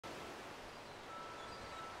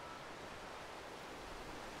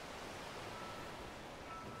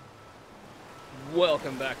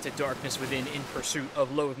Welcome back to Darkness Within in pursuit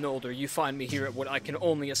of Loath Nolder. You find me here at what I can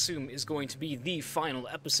only assume is going to be the final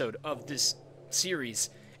episode of this series,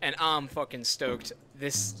 and I'm fucking stoked.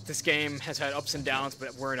 This game has had ups and downs,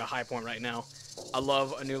 but we're at a high point right now. I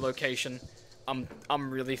love a new location. I'm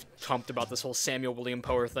really pumped about this whole Samuel William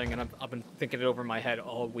Power thing, and I've been thinking it over in my head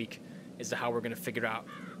all week as to how we're gonna figure out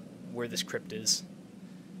where this crypt is.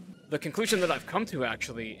 The conclusion that I've come to,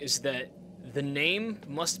 actually, is that the name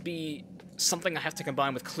must be something I have to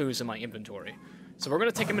combine with clues in my inventory. So we're going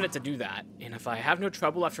to take a minute to do that, and if I have no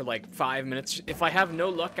trouble after like 5 minutes, if I have no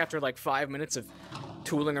luck after like 5 minutes of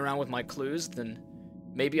tooling around with my clues, then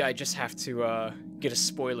maybe I just have to get a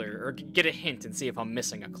spoiler, or get a hint and see if I'm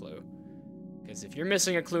missing a clue. Because if you're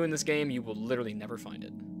missing a clue in this game, you will literally never find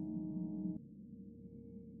it.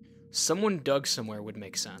 Someone dug somewhere would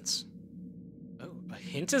make sense. Oh, a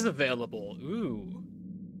hint is available. Ooh.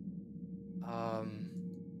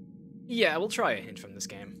 Yeah, we'll try a hint from this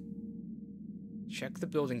game. Check the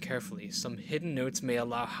building carefully. Some hidden notes may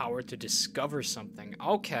allow Howard to discover something.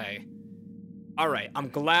 Okay. Alright, I'm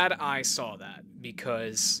glad I saw that,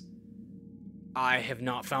 because I have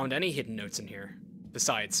not found any hidden notes in here.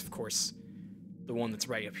 Besides, of course, the one that's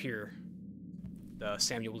right up here. The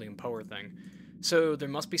Samuel William Power thing. So there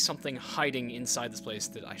must be something hiding inside this place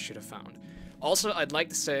that I should have found. Also, I'd like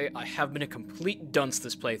to say I have been a complete dunce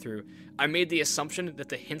this playthrough. I made the assumption that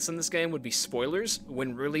the hints in this game would be spoilers,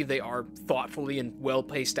 when really they are thoughtfully and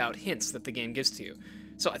well-paced out hints that the game gives to you.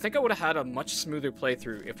 So I think I would have had a much smoother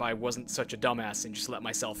playthrough if I wasn't such a dumbass and just let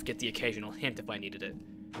myself get the occasional hint if I needed it.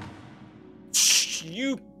 Shh,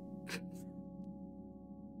 you...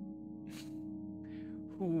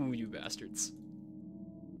 Ooh, you bastards.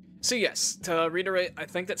 So yes, to reiterate, I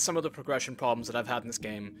think that some of the progression problems that I've had in this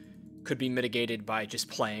game could be mitigated by just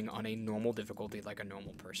playing on a normal difficulty like a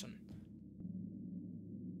normal person.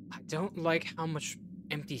 I don't like how much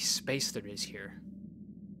empty space there is here.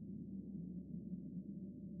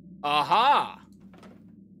 Aha!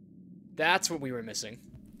 That's what we were missing.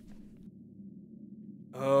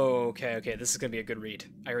 Oh, okay, this is gonna be a good read.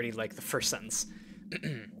 I already like the first sentence.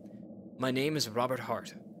 My name is Robert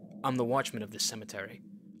Hart. I'm the watchman of this cemetery.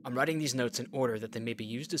 I'm writing these notes in order that they may be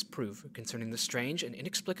used as proof concerning the strange and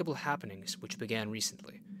inexplicable happenings which began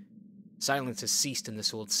recently. Silence has ceased in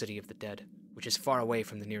this old city of the dead, which is far away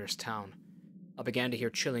from the nearest town. I began to hear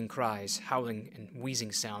chilling cries, howling, and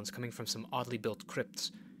wheezing sounds coming from some oddly built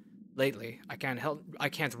crypts. Lately, I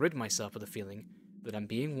can't rid myself of the feeling that I'm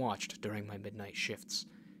being watched during my midnight shifts.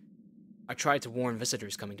 I tried to warn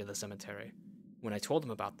visitors coming to the cemetery. When I told them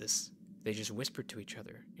about this, they just whispered to each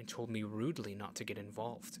other and told me rudely not to get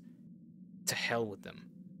involved. To hell with them.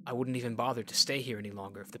 I wouldn't even bother to stay here any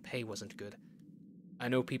longer if the pay wasn't good. I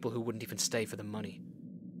know people who wouldn't even stay for the money.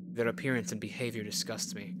 Their appearance and behavior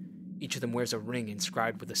disgusts me. Each of them wears a ring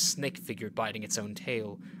inscribed with a snake figure biting its own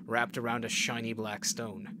tail, wrapped around a shiny black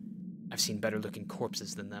stone. I've seen better-looking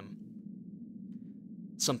corpses than them.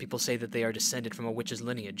 Some people say that they are descended from a witch's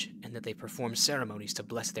lineage, and that they perform ceremonies to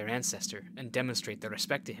bless their ancestor and demonstrate their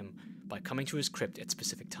respect to him by coming to his crypt at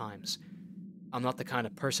specific times. I'm not the kind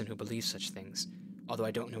of person who believes such things, although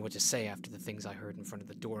I don't know what to say after the things I heard in front of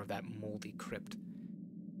the door of that moldy crypt.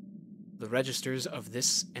 The registers of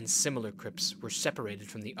this and similar crypts were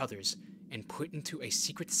separated from the others and put into a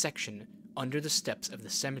secret section under the steps of the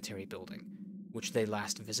cemetery building, which they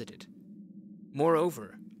last visited.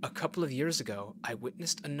 Moreover, a couple of years ago, I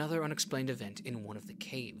witnessed another unexplained event in one of the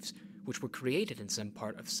caves, which were created in some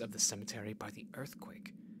part of the cemetery by the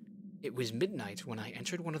earthquake. It was midnight when I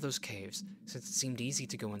entered one of those caves, since it seemed easy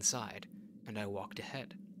to go inside, and I walked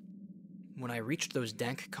ahead. When I reached those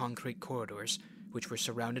dank concrete corridors, which were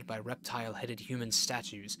surrounded by reptile-headed human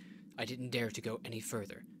statues, I didn't dare to go any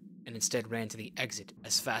further, and instead ran to the exit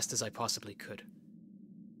as fast as I possibly could.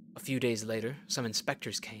 A few days later, some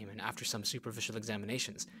inspectors came and, after some superficial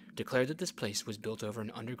examinations, declared that this place was built over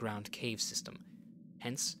an underground cave system.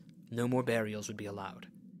 Hence, no more burials would be allowed.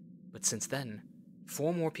 But since then,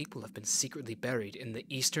 4 more people have been secretly buried in the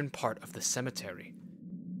eastern part of the cemetery.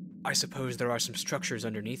 I suppose there are some structures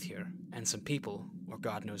underneath here, and some people, or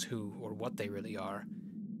God knows who or what they really are,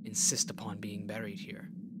 insist upon being buried here.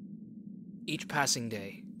 Each passing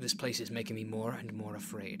day, this place is making me more and more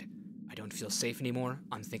afraid. I don't feel safe anymore.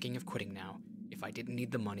 I'm thinking of quitting now. If I didn't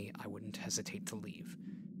need the money, I wouldn't hesitate to leave.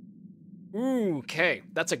 Ooh, okay.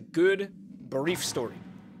 That's a good, brief story.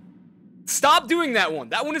 Stop doing that one.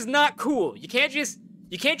 That one is not cool. You can't just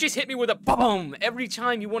hit me with a boom every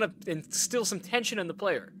time you want to instill some tension in the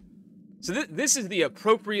player. So this is the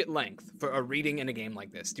appropriate length for a reading in a game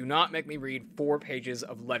like this. Do not make me read 4 pages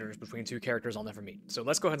of letters between 2 characters I'll never meet. So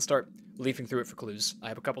let's go ahead and start leafing through it for clues. I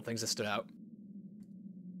have a couple things that stood out.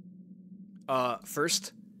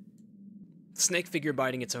 First, snake figure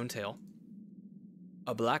biting its own tail.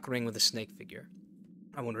 A black ring with a snake figure.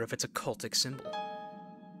 I wonder if it's a cultic symbol.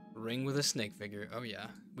 Ring with a snake figure. Oh yeah,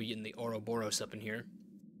 we getting the Ouroboros up in here.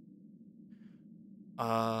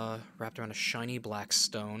 Wrapped around a shiny black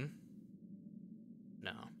stone.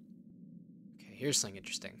 No. Okay, here's something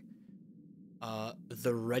interesting.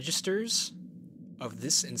 The registers of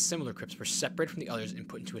this and similar crypts were separated from the others and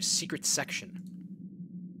put into a secret section.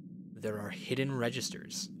 There are hidden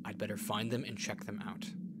registers. I'd better find them and check them out.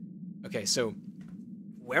 Okay, so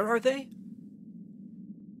where are they?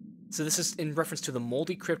 So this is in reference to the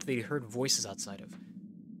moldy crypt they heard voices outside of.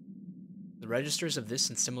 The registers of this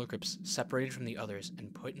and similar crypts separated from the others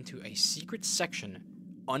and put into a secret section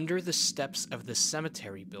under the steps of the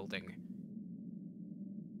cemetery building,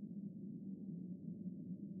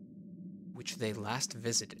 which they last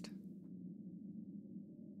visited.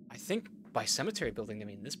 I think by cemetery building they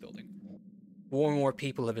mean this building. 4 more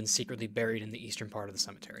people have been secretly buried in the eastern part of the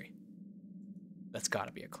cemetery. That's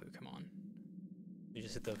gotta be a clue, come on. You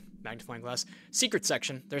just hit the magnifying glass. Secret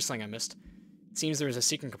section, there's something I missed. It seems there is a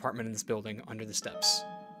secret compartment in this building under the steps.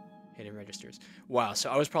 Hidden registers. Wow, so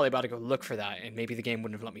I was probably about to go look for that, and maybe the game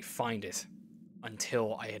wouldn't have let me find it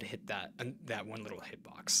until I had hit that one little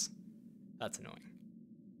hitbox. That's annoying.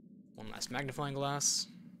 One last magnifying glass.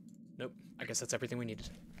 Nope, I guess that's everything we needed.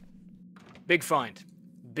 Big find.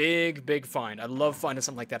 Big find. I love finding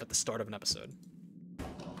something like that at the start of an episode.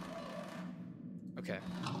 Okay.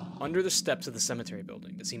 Under the steps of the cemetery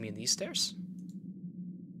building. Does he mean these stairs?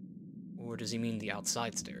 Or does he mean the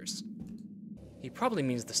outside stairs? He probably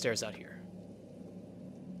means the stairs out here.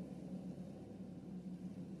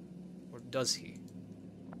 Or does he?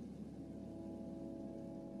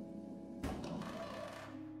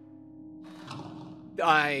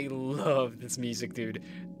 I love this music, dude.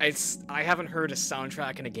 I haven't heard a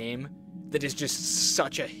soundtrack in a game that is just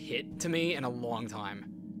such a hit to me in a long time.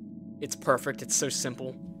 It's perfect, it's so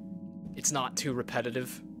simple. It's not too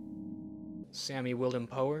repetitive. Sammy William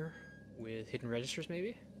Power with hidden registers,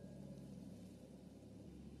 maybe?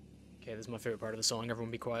 Okay, this is my favorite part of the song. Everyone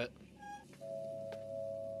be quiet.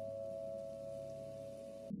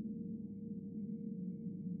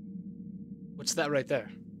 What's that right there?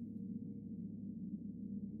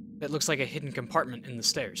 That looks like a hidden compartment in the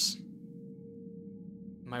stairs.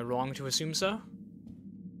 Am I wrong to assume so?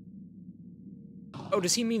 Oh,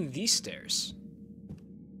 does he mean these stairs?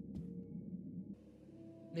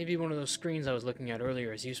 Maybe one of those screens I was looking at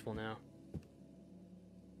earlier is useful now.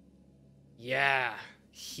 Yeah,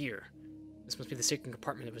 here. This must be the secret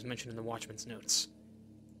compartment that was mentioned in the Watchman's notes.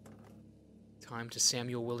 Time to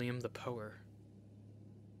Samuel William the Power.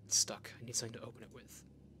 It's stuck. I need something to open it with.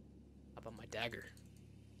 How about my dagger?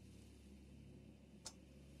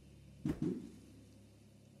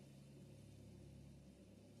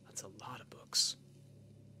 That's a lot of books.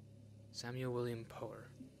 Samuel William Power.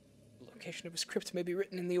 The location of his crypt may be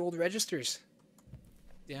written in the old registers.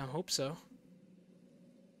 Yeah, I hope so.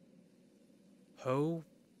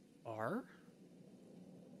 Poe-R?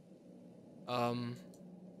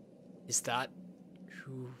 Is that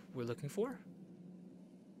who we're looking for?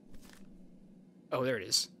 Oh, there it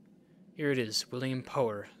is. Here it is, William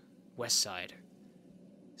Power, West Side.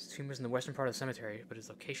 His tomb is in the western part of the cemetery, but his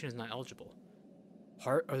location is not eligible.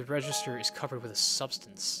 Part of the register is covered with a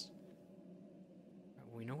substance.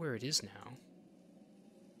 We know where it is now.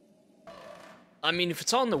 I mean, if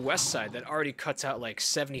it's on the west side, that already cuts out like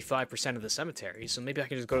 75% of the cemetery, so maybe I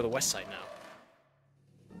can just go to the west side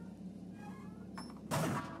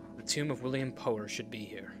now. The tomb of William Power should be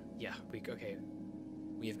here. Yeah, okay.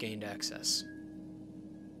 We have gained access.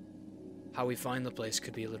 How we find the place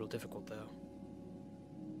could be a little difficult, though.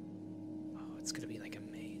 Oh, it's gonna be like a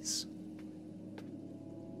maze.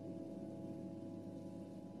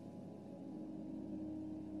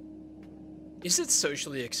 Is it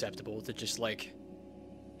socially acceptable to just, like,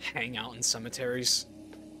 hang out in cemeteries?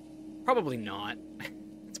 Probably not.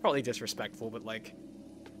 It's probably disrespectful, but, like,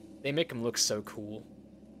 they make them look so cool.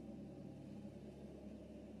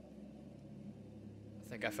 I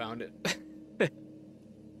think I found it.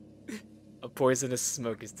 A poisonous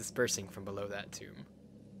smoke is dispersing from below that tomb.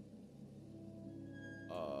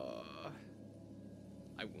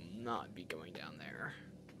 I will not be going down there.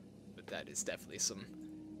 But that is definitely some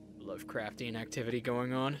Lovecraftian activity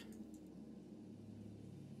going on.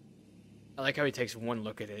 I like how he takes one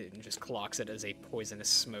look at it and just clocks it as a poisonous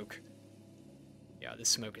smoke. Yeah, this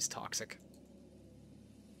smoke is toxic.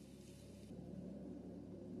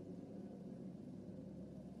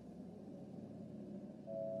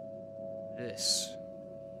 This.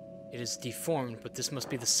 It is deformed, but this must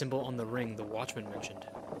be the symbol on the ring the Watchman mentioned.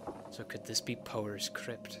 So could this be Power's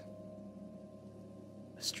crypt?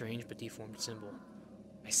 A strange but deformed symbol.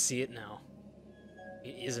 I see it now.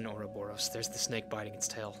 It is an Ouroboros. There's the snake biting its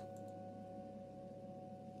tail.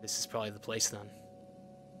 This is probably the place then.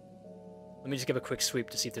 Let me just give a quick sweep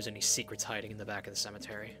to see if there's any secrets hiding in the back of the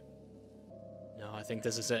cemetery. No, I think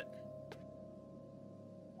this is it.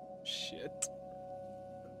 Shit.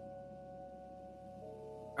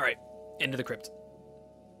 Alright, into the crypt.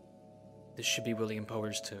 This should be William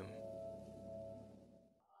Power's tomb.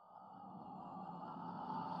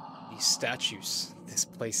 These statues. This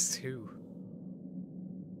place too.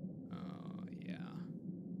 Oh, yeah.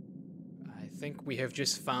 I think we have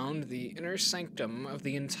just found the inner sanctum of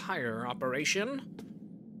the entire operation.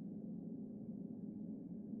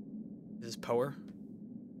 This is Power?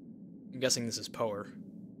 I'm guessing this is Power.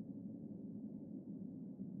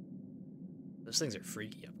 Those things are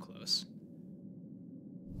freaky up close.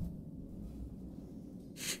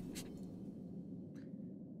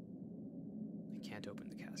 I can't open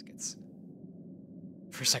the caskets.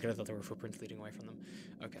 For a second I thought there were footprints leading away from them.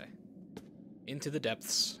 Okay. Into the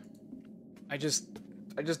depths. I just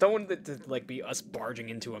don't want it to, like, be us barging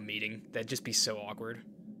into a meeting. That'd just be so awkward.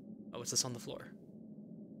 Oh, what's this on the floor?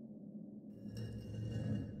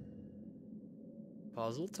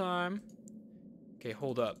 Puzzle time. Okay,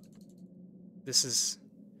 hold up. This is...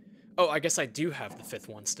 Oh, I guess I do have the fifth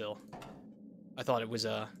one still. I thought it was,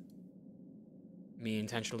 me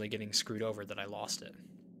intentionally getting screwed over that I lost it.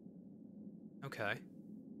 Okay.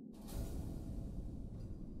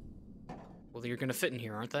 Well, you're gonna fit in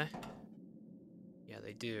here, aren't they? Yeah,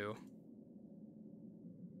 they do.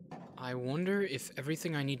 I wonder if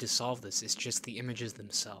everything I need to solve this is just the images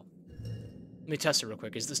themselves. Let me test it real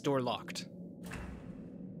quick. Is this door locked?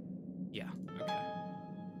 Yeah, okay.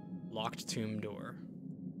 Locked tomb door.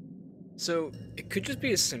 So, it could just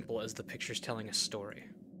be as simple as the pictures telling a story.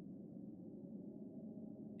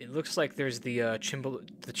 It looks like there's the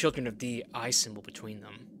Children of D eye symbol between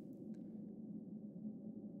them.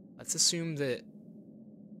 Let's assume that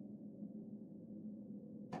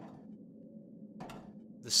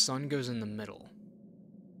the sun goes in the middle,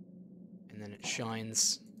 and then it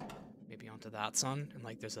shines maybe onto that sun, and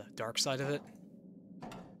like there's a dark side of it.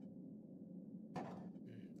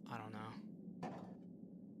 I don't know.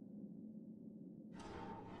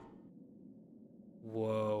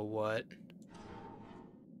 Whoa, what?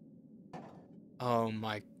 Oh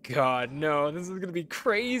my god, no, this is gonna be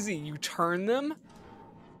crazy. You turn them?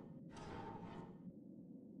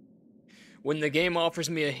 When the game offers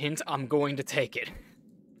me a hint, I'm going to take it.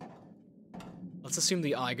 Let's assume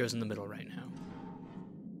the eye goes in the middle right now.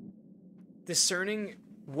 Discerning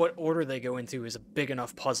what order they go into is a big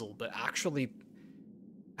enough puzzle, but actually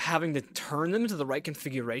having to turn them to the right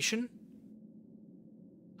configuration?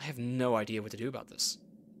 I have no idea what to do about this.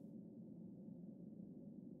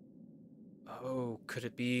 Oh, could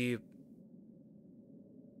it be...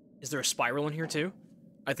 Is there a spiral in here too?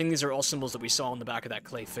 I think these are all symbols that we saw on the back of that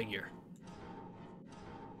clay figure.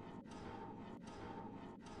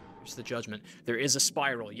 Here's the judgment. There is a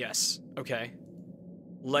spiral, yes. Okay.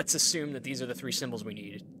 Let's assume that these are the three symbols we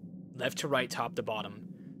need. Left to right, top to bottom.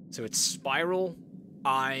 So it's spiral,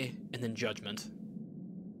 eye, and then judgment.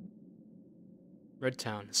 Red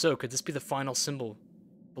Town. So, could this be the final symbol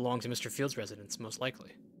belong to Mr. Field's residence? Most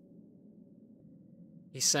likely.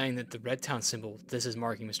 He's saying that the Red Town symbol, this is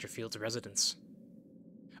marking Mr. Field's residence.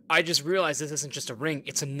 I just realized this isn't just a ring,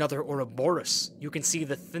 it's another Ouroboros. You can see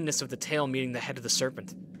the thinness of the tail meeting the head of the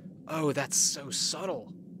serpent. Oh, that's so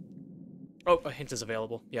subtle. Oh, a hint is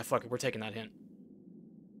available. Yeah, fuck it, we're taking that hint.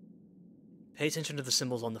 Pay attention to the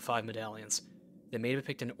symbols on the 5 medallions. They may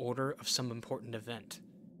depict an order of some important event.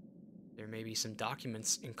 There may be some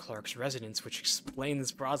documents in Clark's residence which explain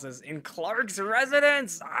this process in Clark's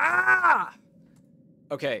residence! Ah!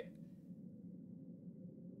 Okay.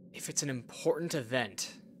 If it's an important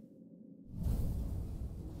event,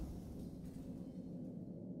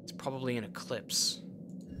 it's probably an eclipse.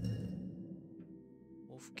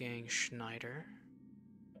 Wolfgang Schneider.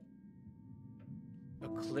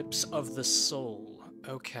 Eclipse of the soul.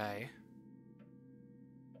 Okay.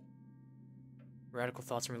 Radical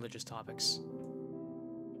thoughts on religious topics.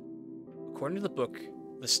 According to the book,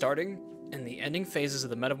 the starting and the ending phases of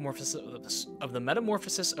the metamorphosis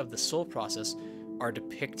of the soul process are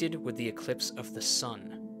depicted with the eclipse of the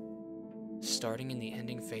sun. Starting in the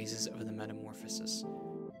ending phases of the metamorphosis.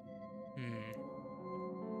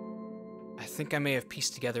 I think I may have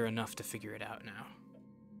pieced together enough to figure it out now.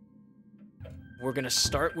 We're gonna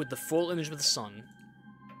start with the full image of the sun.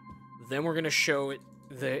 Then we're gonna show it,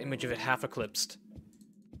 the image of it half eclipsed.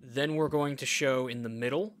 Then we're going to show in the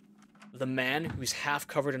middle the man who's half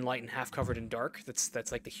covered in light and half covered in dark.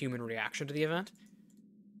 That's like the human reaction to the event.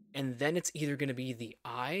 And then it's either going to be the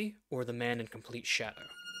eye or the man in complete shadow.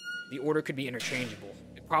 The order could be interchangeable.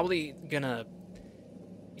 It's probably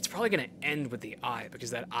gonna end with the eye,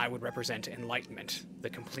 because that eye would represent enlightenment, the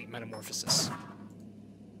complete metamorphosis.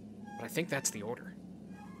 But I think that's the order.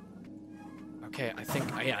 Okay, I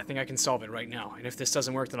think I can solve it right now. And if this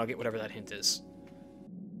doesn't work, then I'll get whatever that hint is.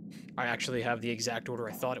 I actually have the exact order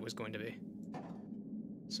I thought it was going to be.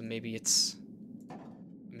 So maybe it's...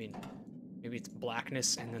 maybe it's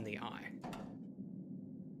blackness and then the eye.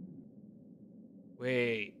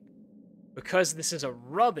 Wait. Because this is a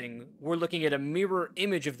rubbing, we're looking at a mirror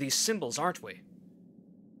image of these symbols, aren't we?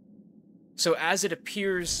 So as it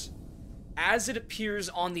appears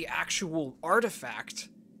on the actual artifact,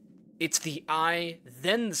 it's the eye,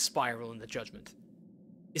 then the spiral, and the judgment.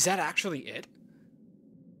 Is that actually it?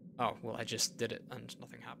 Oh, well, I just did it, and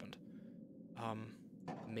nothing happened.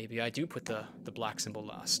 Maybe I do put the black symbol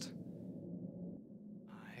last.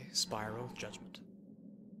 Eye, spiral, judgment.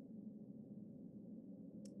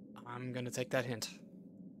 I'm gonna take that hint.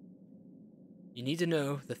 You need to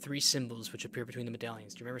know the 3 symbols which appear between the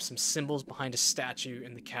medallions. Do you remember some symbols behind a statue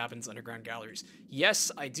in the cabin's underground galleries?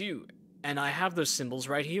 Yes, I do. And I have those symbols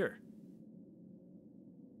right here.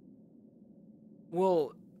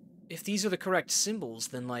 Well, if these are the correct symbols,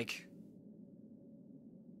 then, like...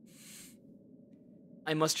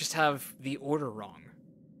 I must just have the order wrong.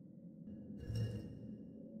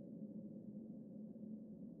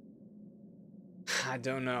 I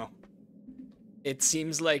don't know. It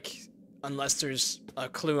seems like, unless there's a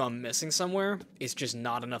clue I'm missing somewhere, it's just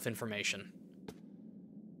not enough information.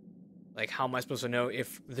 Like, how am I supposed to know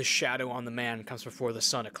if the shadow on the man comes before the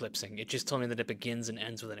sun eclipsing? It just told me that it begins and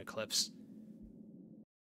ends with an eclipse.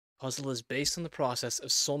 Puzzle is based on the process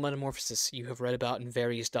of soul metamorphosis you have read about in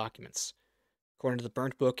various documents. According to the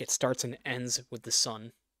burnt book, it starts and ends with the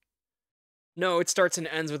sun. No, it starts and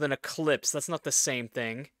ends with an eclipse. That's not the same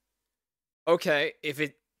thing. Okay,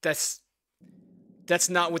 that's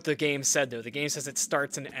not what the game said, though. The game says it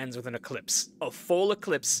starts and ends with an eclipse. A full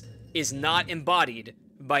eclipse is not embodied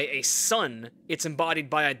by a sun. It's embodied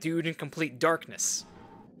by a dude in complete darkness.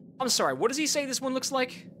 I'm sorry, what does he say this one looks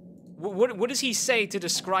like? What does he say to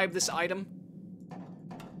describe this item?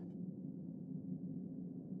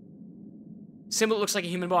 Symbol looks like a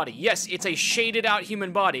human body. Yes, it's a shaded out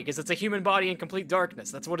human body, because it's a human body in complete darkness.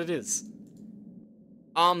 That's what it is.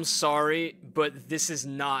 I'm sorry, but this is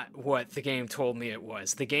not what the game told me it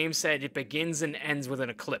was. The game said it begins and ends with an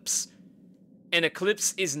eclipse. An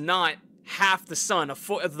eclipse is not half the sun. The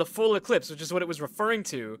full eclipse, which is what it was referring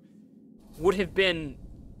to, would have been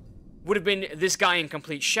this guy in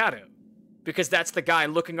complete shadow. Because that's the guy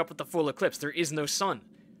looking up at the full eclipse. There is no sun.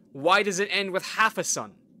 Why does it end with half a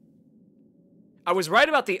sun? I was right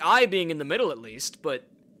about the eye being in the middle, at least, but...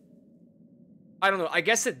 I don't know. I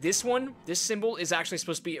guess that this symbol, is actually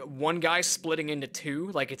supposed to be one guy splitting into 2,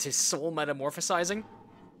 like it's his soul metamorphosizing.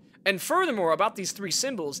 And furthermore, about these 3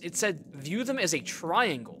 symbols, it said, view them as a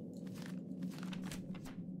triangle.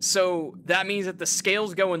 So, that means that the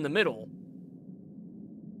scales go in the middle.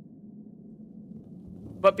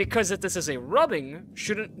 But because that this is a rubbing,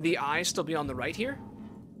 shouldn't the eye still be on the right here?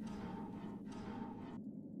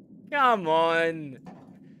 Come on.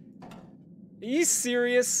 Are you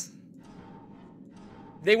serious?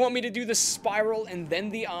 They want me to do the spiral and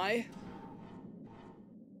then the eye?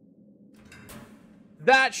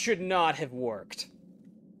 That should not have worked.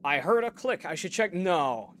 I heard a click. I should check.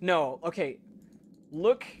 No. Okay.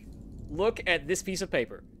 Look at this piece of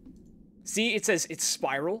paper. See, it says it's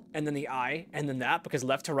spiral, and then the eye, and then that, because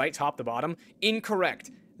left to right, top to bottom.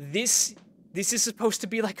 Incorrect. This is supposed to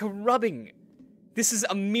be like a rubbing. This is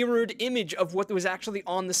a mirrored image of what was actually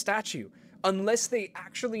on the statue. Unless they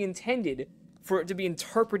actually intended for it to be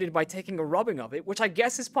interpreted by taking a rubbing of it, which I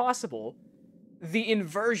guess is possible, the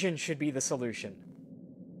inversion should be the solution.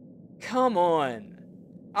 Come on.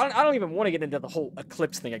 I don't even want to get into the whole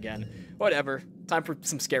eclipse thing again. Whatever. Time for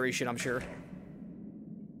some scary shit, I'm sure.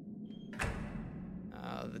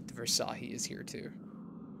 The Versailles is here, too.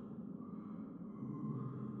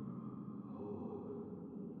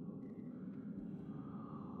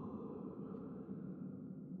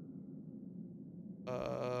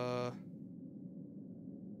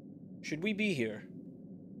 Should we be here?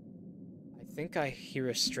 I think I hear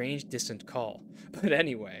a strange, distant call. But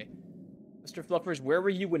anyway, Mr. Fluffers, where were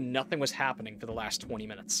you when nothing was happening for the last 20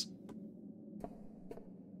 minutes?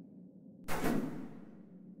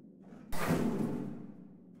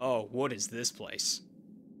 Oh, what is this place?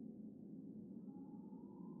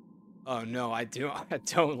 Oh no, I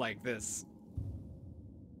don't like this.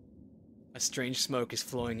 strange smoke is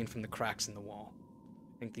flowing in from the cracks in the wall.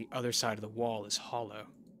 I think the other side of the wall is hollow.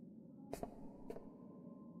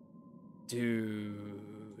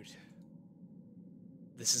 Dude.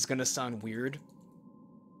 This is gonna sound weird,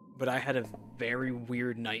 but I had a very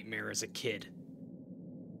weird nightmare as a kid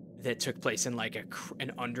that took place in like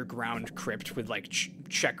an underground crypt with like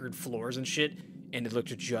checkered floors and shit, and it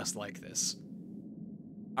looked just like this.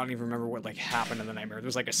 I don't even remember what like happened in the nightmare. There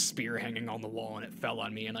was like a spear hanging on the wall and it fell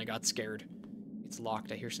on me and I got scared. It's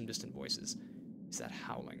locked. I hear some distant voices. Is that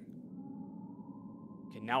howling?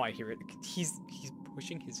 Okay, now I hear it. He's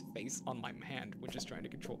pushing his face on my hand, which is trying to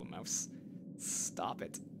control the mouse. Stop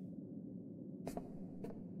it.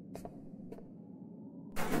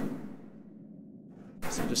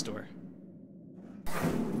 So this door.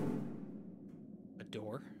 A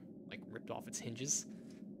door? Like ripped off its hinges?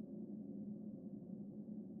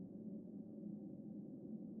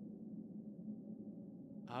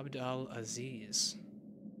 Abd al-Aziz.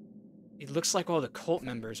 It looks like all the cult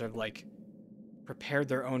members have, like, prepared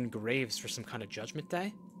their own graves for some kind of judgment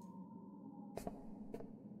day.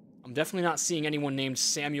 I'm definitely not seeing anyone named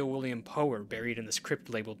Samuel William Power buried in this crypt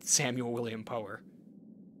labeled Samuel William Power.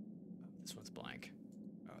 Oh, this one's blank.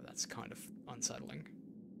 Oh, that's kind of unsettling.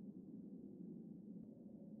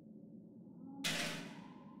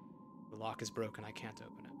 The lock is broken. I can't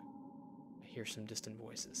open it. I hear some distant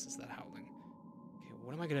voices. Is that howling? Okay,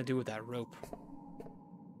 what am I gonna do with that rope?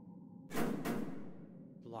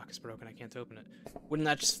 The lock is broken. I can't open it. Wouldn't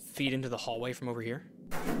that just feed into the hallway from over here?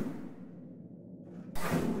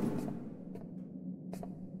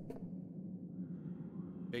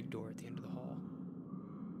 Big door at the end of the hall.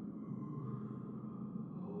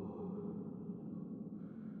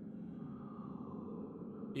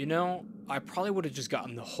 You know, I probably would have just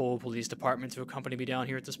gotten the whole police department to accompany me down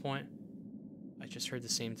here at this point. I just heard the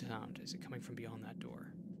same sound. Is it coming from beyond that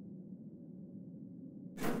door?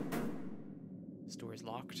 This door is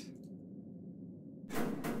locked.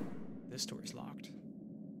 This door is locked.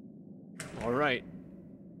 Alright.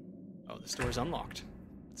 Oh, this door is unlocked.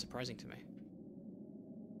 That's surprising to me.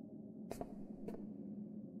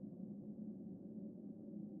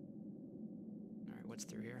 Alright, what's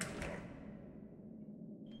through here?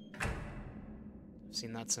 I've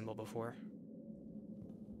seen that symbol before.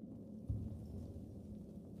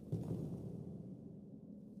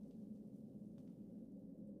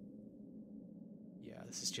 Yeah,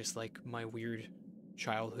 this is just like my weird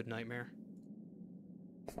childhood nightmare.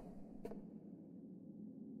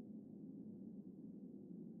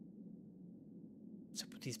 What's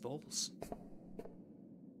up with these bowls?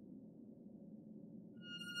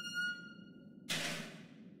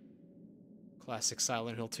 Classic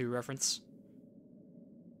Silent Hill 2 reference.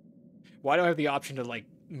 Why do I have the option to, like,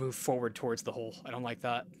 move forward towards the hole? I don't like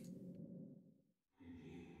that.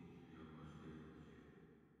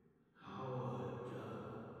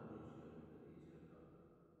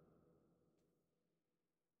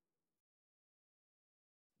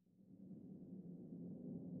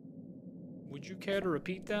 Would you care to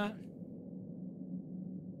repeat that?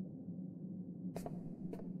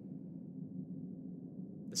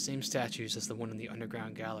 The same statues as the one in the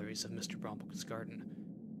underground galleries of Mr. Bromble's garden,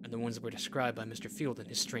 and the ones that were described by Mr. Field in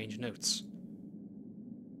his strange notes.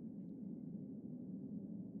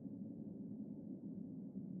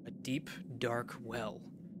 A deep, dark well.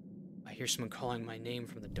 I hear someone calling my name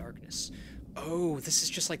from the darkness. Oh, this is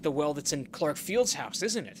just like the well that's in Clark Field's house,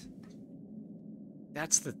 isn't it?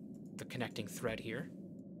 That's the connecting thread here.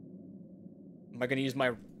 Am I going to use my...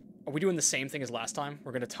 Are we doing the same thing as last time?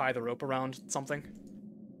 We're going to tie the rope around something?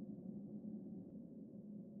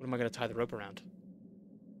 What am I going to tie the rope around?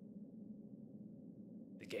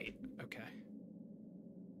 The gate. Okay.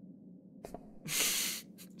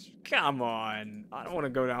 Come on. I don't want to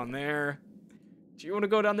go down there. Do you want to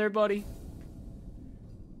go down there, buddy?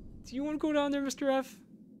 Do you want to go down there, Mr. F?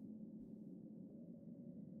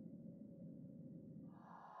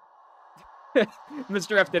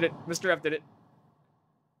 Mr. F did it. Mr. F did it.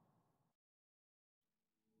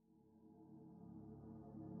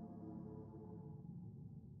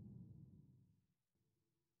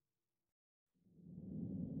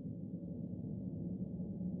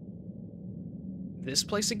 This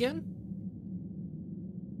place again?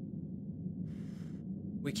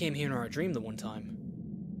 We came here in our dream the one time.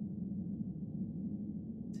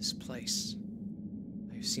 This place.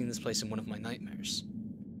 I've seen this place in one of my nightmares.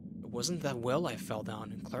 It wasn't that well I fell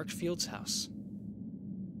down in Clark Field's house.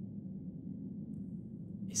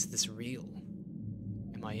 Is this real?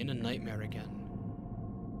 Am I in a nightmare again?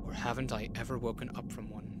 Or haven't I ever woken up from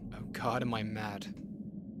one? Oh God, am I mad?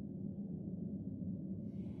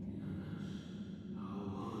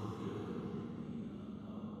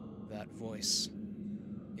 voice.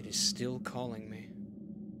 It is still calling me.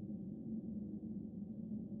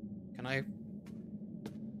 Can I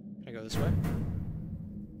go this way?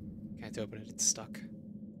 Can't open it, it's stuck.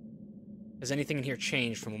 Has anything in here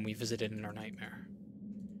changed from when we visited in our nightmare?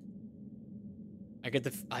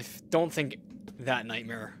 I don't think that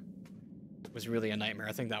nightmare was really a nightmare.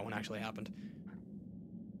 I think that one actually happened.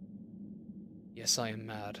 Yes, I am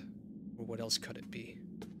mad. Or what else could it be?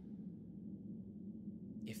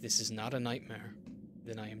 If this is not a nightmare,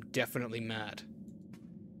 then I am definitely mad.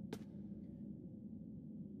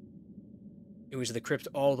 It was the crypt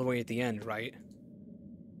all the way at the end, right?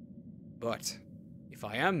 But if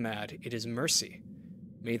I am mad, it is mercy.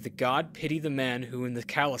 May the god pity the man who in the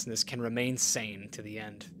callousness can remain sane to the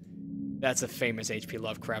end. That's a famous H.P.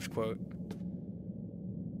 Lovecraft quote.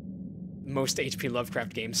 Most H.P.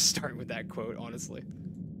 Lovecraft games start with that quote, honestly.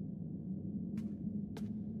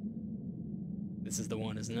 This is the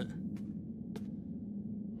one, isn't it?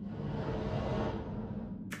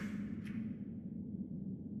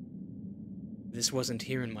 This wasn't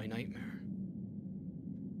here in my nightmare.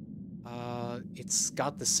 It's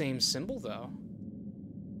got the same symbol, though.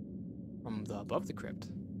 From the above the crypt.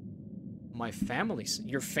 My family...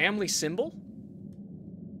 Your family symbol?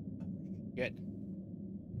 Good.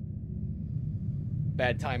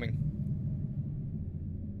 Bad timing.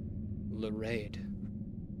 Lorraine.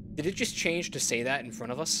 Did it just change to say that in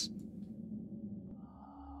front of us?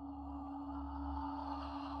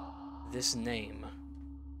 This name.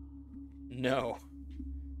 No.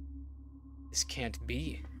 This can't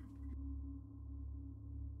be.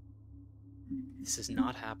 This is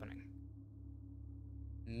not happening.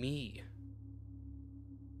 Me.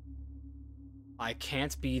 I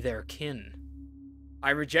can't be their kin. I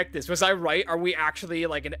reject this. Was I right? Are we actually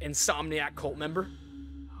like an insomniac cult member?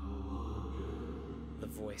 The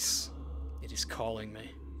voice. It is calling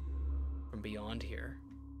me. From beyond here.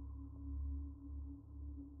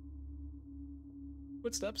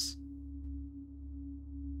 Footsteps.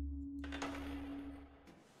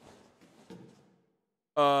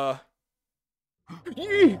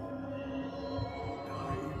 Yee!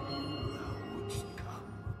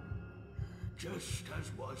 Just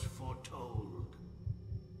as was foretold.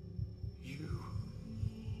 You?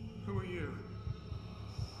 Who are you?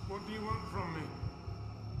 What do you want from me?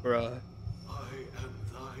 Bruh. I am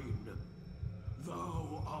thine.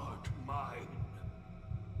 Thou art mine.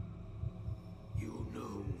 You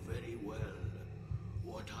know very well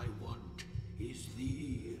what I want is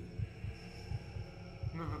thee.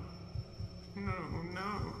 No.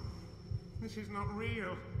 No. This is not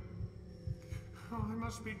real. Oh, I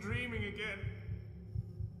must be dreaming again.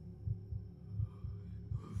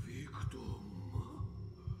 Victim.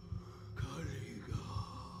 Kaliga.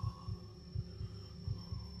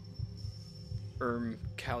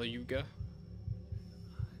 Caliuga.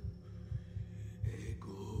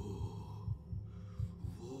 Ego.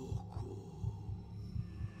 Voco.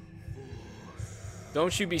 Vos.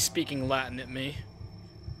 Don't you be speaking Latin at me.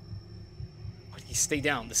 What, you stay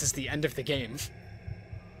down. This is the end of the game.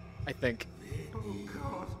 I think. Oh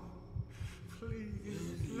God.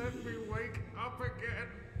 Please, let me wake up again.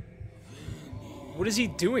 What is he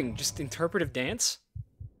doing? Just interpretive dance?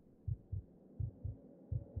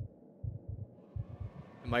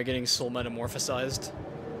 Am I getting soul metamorphosized?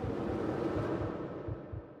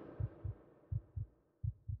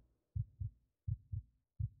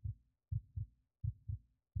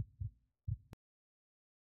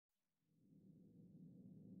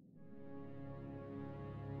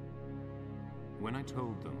 When I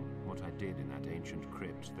told them what I did in that ancient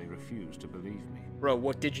crypt, they refused to believe me. Bro,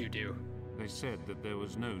 what did you do? They said that there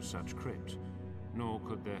was no such crypt, nor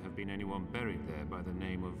could there have been anyone buried there by the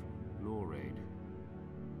name of Lorraine.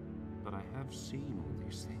 But I have seen all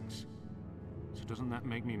these things, so doesn't that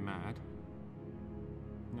make me mad?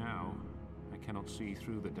 Now, I cannot see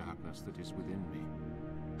through the darkness that is within me.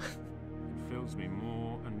 It fills me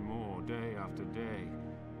more and more day after day,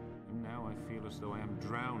 and now I feel as though I am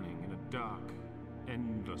drowning in a dark,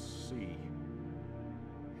 endless sea.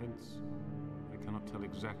 Hence, I cannot tell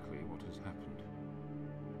exactly what has happened.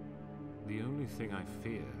 The only thing I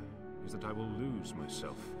fear is that I will lose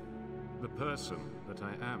myself, the person that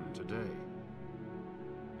I am today.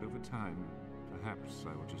 Over time, perhaps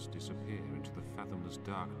I will just disappear into the fathomless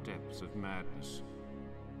dark depths of madness.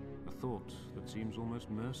 A thought that seems almost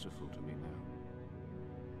merciful to me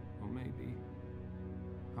now. Or maybe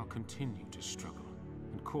I'll continue to struggle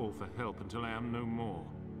and call for help until I am no more.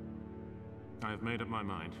 I have made up my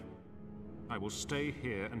mind. I will stay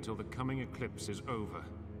here until the coming eclipse is over.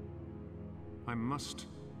 I must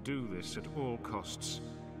do this at all costs.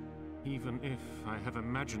 Even if I have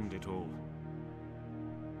imagined it all.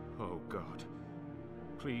 Oh God,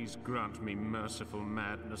 please grant me merciful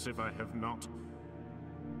madness if I have not.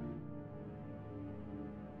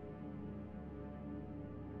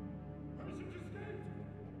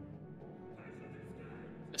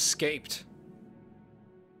 Escaped.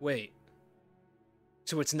 Wait.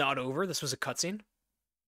 So it's not over? This was a cutscene?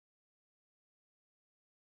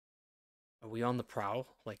 Are we on the prowl,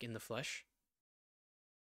 like in the flesh?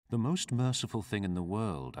 The most merciful thing in the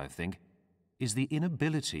world, I think, is the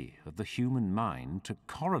inability of the human mind to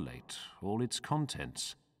correlate all its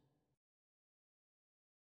contents.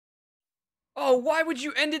 Oh, why would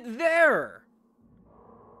you end it there?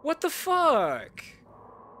 What the fuck?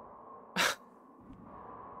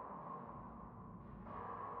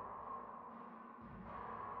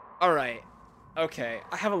 Alright. Okay,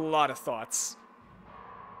 I have a lot of thoughts.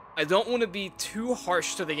 I don't want to be too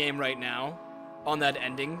harsh to the game right now on that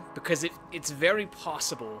ending, because it's very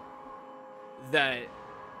possible that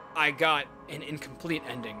I got an incomplete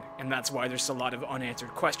ending, and that's why there's a lot of unanswered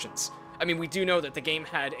questions. I mean, we do know that the game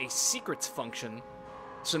had a secrets function,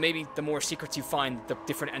 so maybe the more secrets you find, the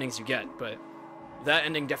different endings you get, but that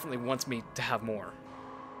ending definitely wants me to have more.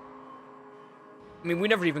 I mean, we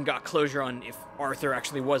never even got closure on if Arthur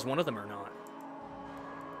actually was one of them or not.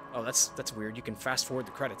 Oh, that's weird. You can fast forward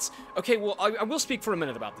the credits. Okay, well, I will speak for a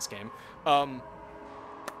minute about this game.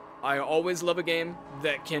 I always love a game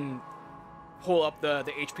that can pull up the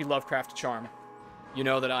HP Lovecraft charm. You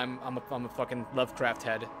know that I'm a fucking Lovecraft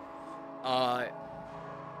head.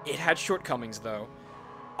 It had shortcomings, though.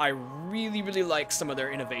 I really, really liked some of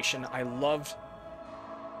their innovation. I loved...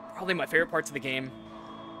 Probably my favorite parts of the game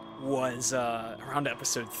was around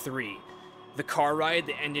episode 3. The car ride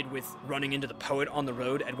that ended with running into the poet on the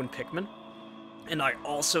road, Edwin Pickman. And I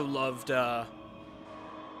also loved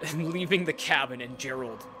leaving the cabin and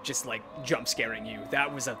Gerald just, like, jump scaring you.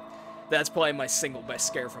 That's probably my single best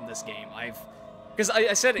scare from this game. Because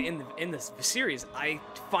I said it in this series, I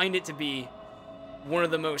find it to be one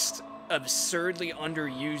of the most absurdly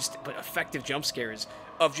underused but effective jump scares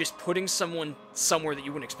of just putting someone somewhere that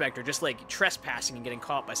you wouldn't expect, or just like trespassing and getting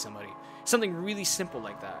caught by somebody. Something really simple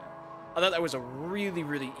like that. I thought that was a really,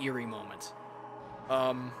 really eerie moment.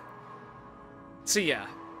 So yeah,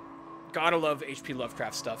 gotta love HP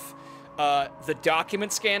Lovecraft stuff. The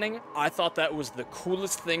document scanning, I thought that was the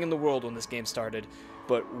coolest thing in the world when this game started,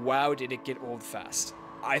 but wow, did it get old fast.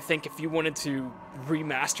 I think if you wanted to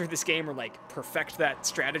remaster this game or like perfect that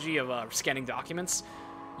strategy of scanning documents,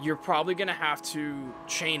 you're probably gonna have to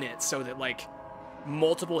chain it so that like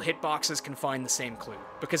multiple hitboxes can find the same clue.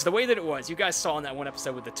 Because the way that it was, you guys saw in that one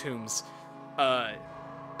episode with the tombs,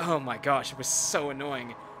 oh my gosh, it was so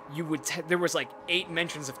annoying. There was like 8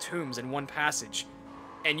 mentions of tombs in one passage,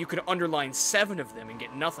 and you could underline 7 of them and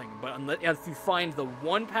get nothing. But if you find the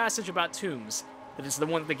one passage about tombs that is the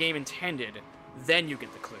one that the game intended, then you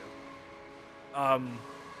get the clue.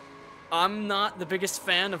 I'm not the biggest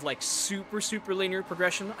fan of like super linear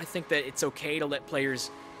progression. I think that it's okay to let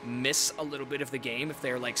players miss a little bit of the game if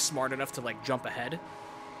they're like smart enough to like jump ahead.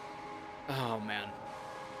 Oh man.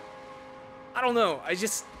 I don't know.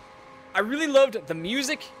 I really loved the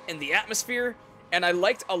music and the atmosphere, and I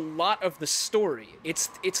liked a lot of the story. It's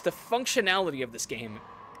the functionality of this game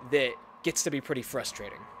that gets to be pretty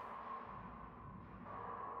frustrating.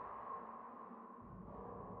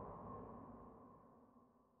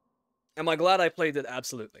 Am I glad I played it?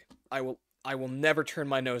 Absolutely. I will never turn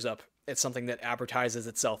my nose up at something that advertises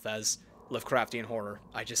itself as Lovecraftian horror.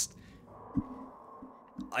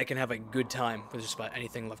 I can have a good time with just about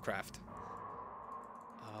anything Lovecraft.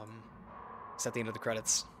 Is that the end of the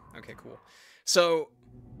credits? Okay, cool. So,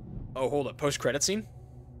 oh, hold up. Post-credit scene?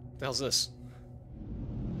 What the hell's this?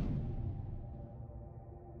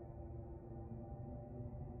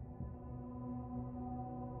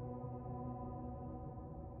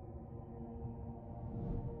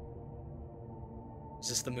 Is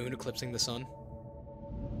this the moon eclipsing the sun?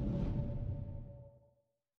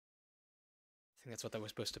 I think that's what that was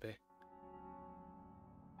supposed to be.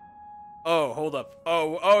 Oh, hold up.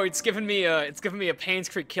 Oh, it's giving me a Payne's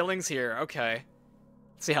Creek Killings here. Okay.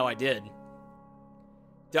 Let's see how I did.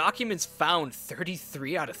 Documents found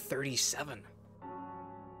 33 out of 37.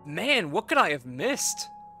 Man, what could I have missed?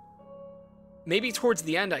 Maybe towards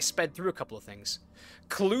the end I sped through a couple of things.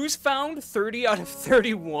 Clues found 30 out of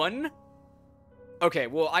 31? Okay,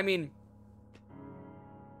 well, I mean...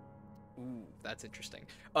 Ooh, that's interesting.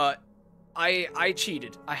 I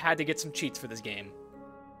cheated. I had to get some cheats for this game.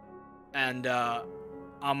 And,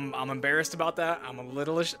 I'm embarrassed about that.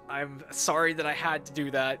 I'm sorry that I had to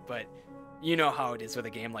do that, but You know how it is with a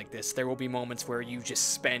game like this. There will be moments where you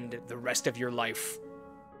just spend the rest of your life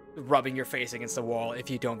rubbing your face against the wall if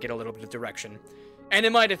you don't get a little bit of direction. And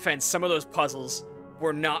in my defense, some of those puzzles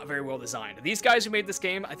were not very well designed. These guys who made this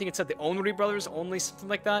game, I think it said the Onry brothers, only something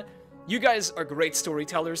like that. You guys are great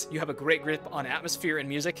storytellers. You have a great grip on atmosphere and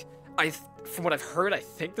music. From what I've heard, I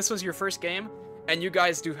think this was your first game, and you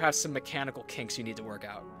guys do have some mechanical kinks you need to work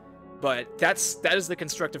out. But that is the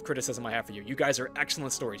constructive criticism I have for you. You guys are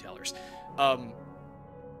excellent storytellers.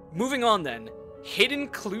 Moving on then. Hidden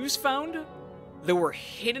clues found? There were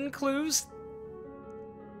hidden clues?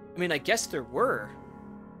 I mean, I guess there were.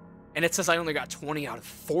 And it says I only got 20 out of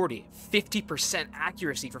 40. 50%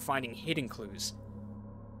 accuracy for finding hidden clues.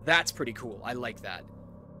 That's pretty cool. I like that.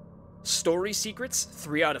 Story secrets,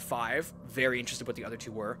 3 out of 5. Very interested what the other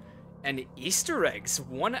 2 were. And Easter eggs,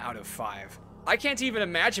 1 out of 5. I can't even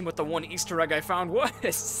imagine what the one Easter egg I found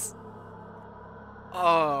was.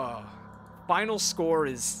 Final score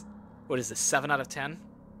is, what is this, 7 out of 10?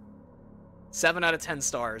 7 out of 10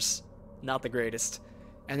 stars. Not the greatest.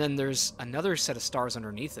 And then there's another set of stars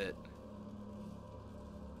underneath it.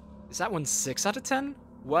 Is that one 6 out of 10?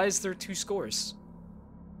 Why is there 2 scores?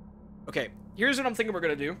 Okay, here's what I'm thinking we're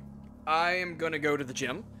gonna do. I am gonna go to the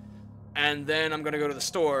gym, and then I'm gonna go to the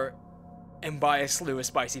store and buy a slew of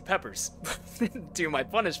spicy peppers. Do my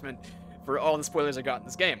punishment for all the spoilers I got in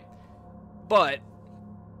this game. But,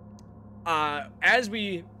 as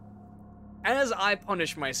I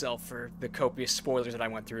punish myself for the copious spoilers that I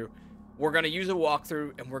went through, we're going to use a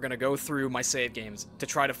walkthrough, and we're going to go through my save games to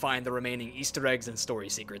try to find the remaining Easter eggs and story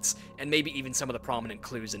secrets, and maybe even some of the prominent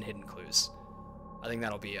clues and hidden clues. I think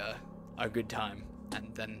that'll be a good time,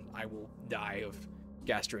 and then I will die of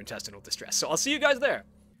gastrointestinal distress. So I'll see you guys there.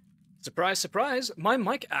 Surprise, surprise, my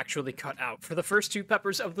mic actually cut out for the first 2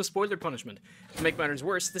 peppers of the spoiler punishment. To make matters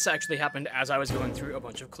worse, this actually happened as I was going through a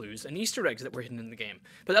bunch of clues and Easter eggs that were hidden in the game.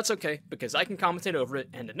 But that's okay, because I can commentate over it,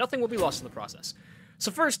 and nothing will be lost in the process. So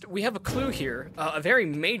first, we have a clue here, a very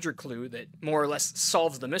major clue that more or less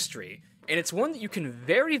solves the mystery, and it's one that you can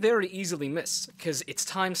very, very easily miss, because it's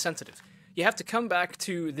time sensitive. You have to come back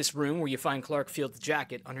to this room where you find Clark Field's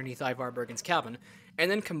jacket underneath Ivar Bergen's cabin, and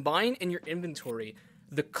then combine in your inventory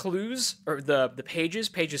the clues, or the pages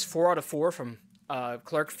 4 out of 4 from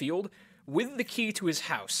Clark Field, with the key to his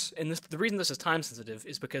house. And the reason this is time sensitive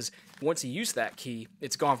is because once you use that key,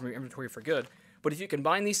 it's gone from your inventory for good. But if you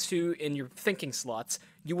combine these 2 in your thinking slots,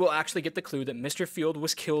 you will actually get the clue that Mr. Field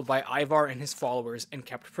was killed by Ivar and his followers and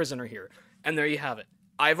kept prisoner here. And there you have it.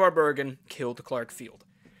 Ivar Bergen killed Clark Field.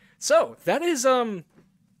 So, that is, I'll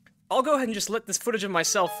go ahead and just let this footage of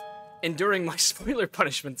myself enduring my spoiler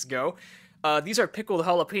punishments go. These are pickled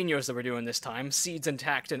jalapenos that we're doing this time, seeds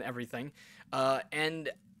intact and everything. And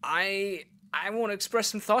I want to express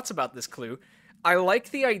some thoughts about this clue. I like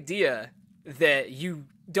the idea that you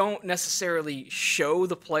don't necessarily show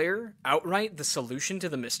the player outright the solution to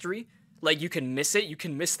the mystery. Like, you can miss it, you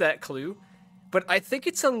can miss that clue. But I think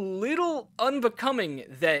it's a little unbecoming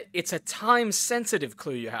that it's a time-sensitive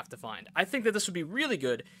clue you have to find. I think that this would be really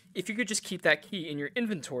good if you could just keep that key in your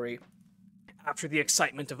inventory after the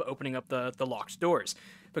excitement of opening up the locked doors.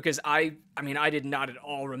 Because I did not at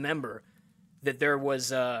all remember that there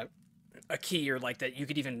was a key, or like that you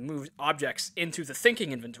could even move objects into the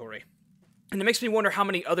thinking inventory. And it makes me wonder how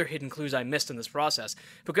many other hidden clues I missed in this process,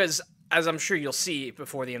 because, as I'm sure you'll see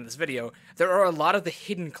before the end of this video, there are a lot of the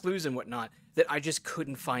hidden clues and whatnot that I just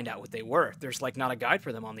couldn't find out what they were. There's, like, not a guide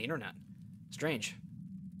for them on the internet. Strange.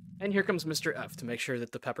 And here comes Mr. F to make sure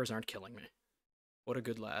that the peppers aren't killing me. What a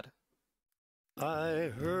good lad.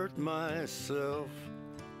 I hurt myself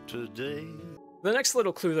today. The next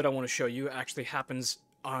little clue that I want to show you actually happens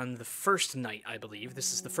on the first night, I believe.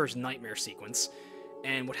 This is the first nightmare sequence.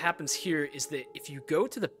 And what happens here is that if you go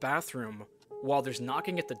to the bathroom while there's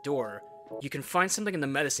knocking at the door, you can find something in the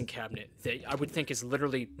medicine cabinet that I would think is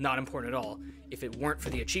literally not important at all if it weren't for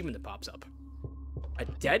the achievement that pops up. A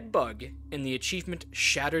dead bug in the achievement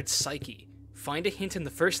Shattered Psyche. Find a hint in the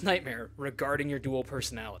first nightmare regarding your dual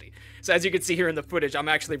personality. So as you can see here in the footage, I'm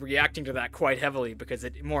actually reacting to that quite heavily because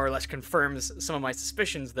it more or less confirms some of my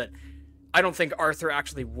suspicions that I don't think Arthur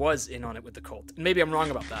actually was in on it with the cult. And maybe I'm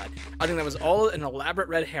wrong about that. I think that was all an elaborate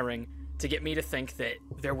red herring to get me to think that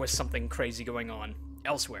there was something crazy going on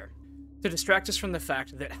elsewhere. To distract us from the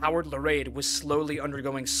fact that Howard Lorraine was slowly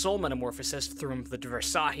undergoing soul metamorphosis through the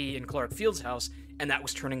Versailles in Clark Field's house, and that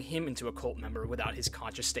was turning him into a cult member without his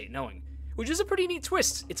conscious state knowing. Which is a pretty neat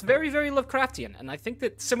twist. It's very, very Lovecraftian, and I think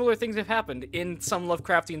that similar things have happened in some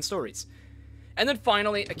Lovecraftian stories. And then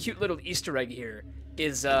finally, a cute little Easter egg here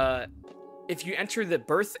is if you enter the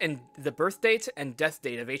birth date and death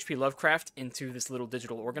date of H.P. Lovecraft into this little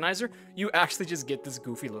digital organizer, you actually just get this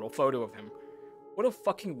goofy little photo of him. What a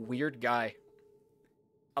fucking weird guy.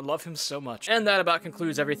 I love him so much. And that about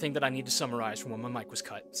concludes everything that I need to summarize from when my mic was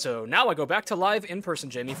cut. So now I go back to live in person,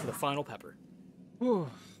 Jamie, for the final pepper. Whew.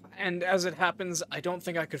 And as it happens, I don't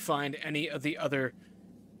think I could find any of the other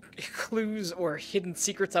clues or hidden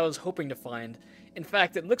secrets I was hoping to find. In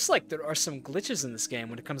fact, it looks like there are some glitches in this game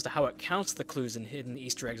when it comes to how it counts the clues and hidden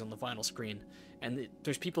Easter eggs on the final screen. And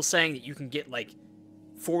there's people saying that you can get like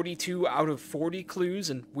 42 out of 40 clues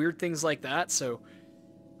and weird things like that. So,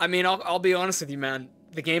 I mean, I'll be honest with you, man.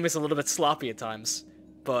 The game is a little bit sloppy at times,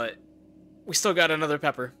 but we still got another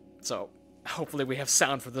pepper. So, hopefully we have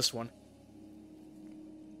sound for this one.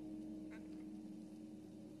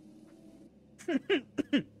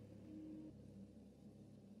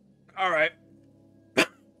 Alright.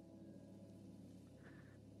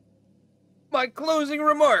 My closing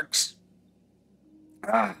remarks.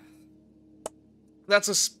 That's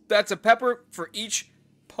a pepper for each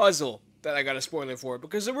puzzle that I got a spoiler for,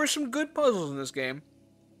 because there were some good puzzles in this game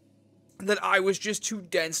that I was just too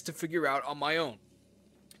dense to figure out on my own.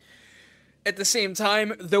 At the same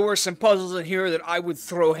time, there were some puzzles in here that I would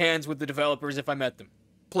throw hands with the developers if I met them.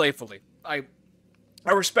 Playfully. I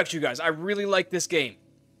respect you guys. I really like this game.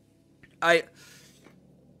 I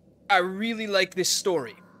really like this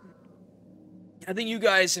story. I think you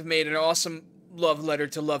guys have made an awesome love letter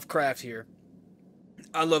to Lovecraft here.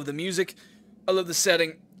 I love the music. I love the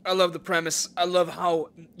setting. I love the premise. I love how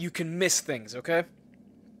you can miss things, okay?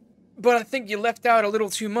 But I think you left out a little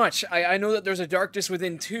too much. I know that there's a Darkness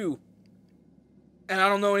Within 2, and I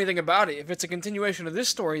don't know anything about it. If it's a continuation of this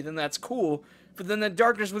story, then that's cool. But then the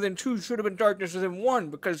Darkness Within 2 should have been Darkness Within 1,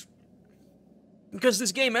 because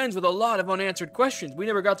this game ends with a lot of unanswered questions. We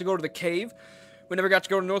never got to go to the cave. We never got to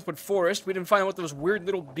go to Northwood Forest. We didn't find out what those weird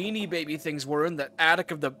little beanie baby things were in the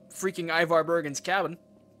attic of the freaking Ivar Bergen's cabin.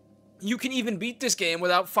 You can even beat this game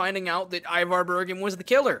without finding out that Ivar Bergen was the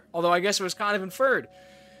killer, although I guess it was kind of inferred.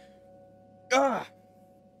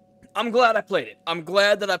 I'm glad I played it. I'm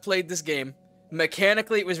glad that I played this game.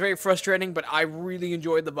 Mechanically, it was very frustrating, but I really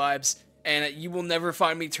enjoyed the vibes, and you will never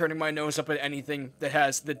find me turning my nose up at anything that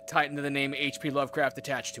has the title of the name H.P. Lovecraft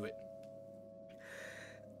attached to it.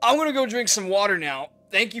 I'm gonna go drink some water now.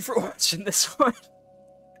 Thank you for watching this one.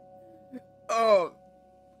 Oh.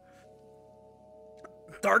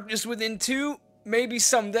 Darkness Within 2, maybe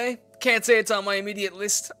someday. Can't say it's on my immediate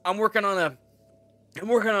list. I'm working on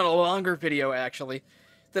a longer video, actually,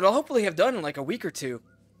 that I'll hopefully have done in like a week or two.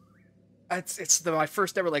 It's my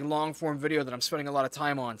first ever like long form video that I'm spending a lot of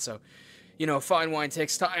time on, so, you know, fine wine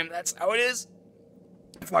takes time. That's how it is.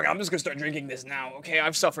 Fuck, I'm just gonna start drinking this now, okay?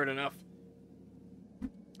 I've suffered enough.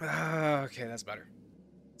 Okay, that's better.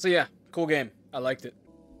 So yeah, cool game. I liked it.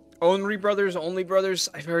 Only Brothers,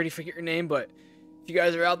 I've already forget your name, but if you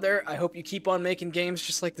guys are out there, I hope you keep on making games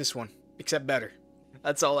just like this one, except better.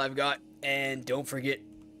 That's all I've got, and don't forget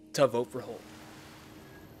to vote for Holt.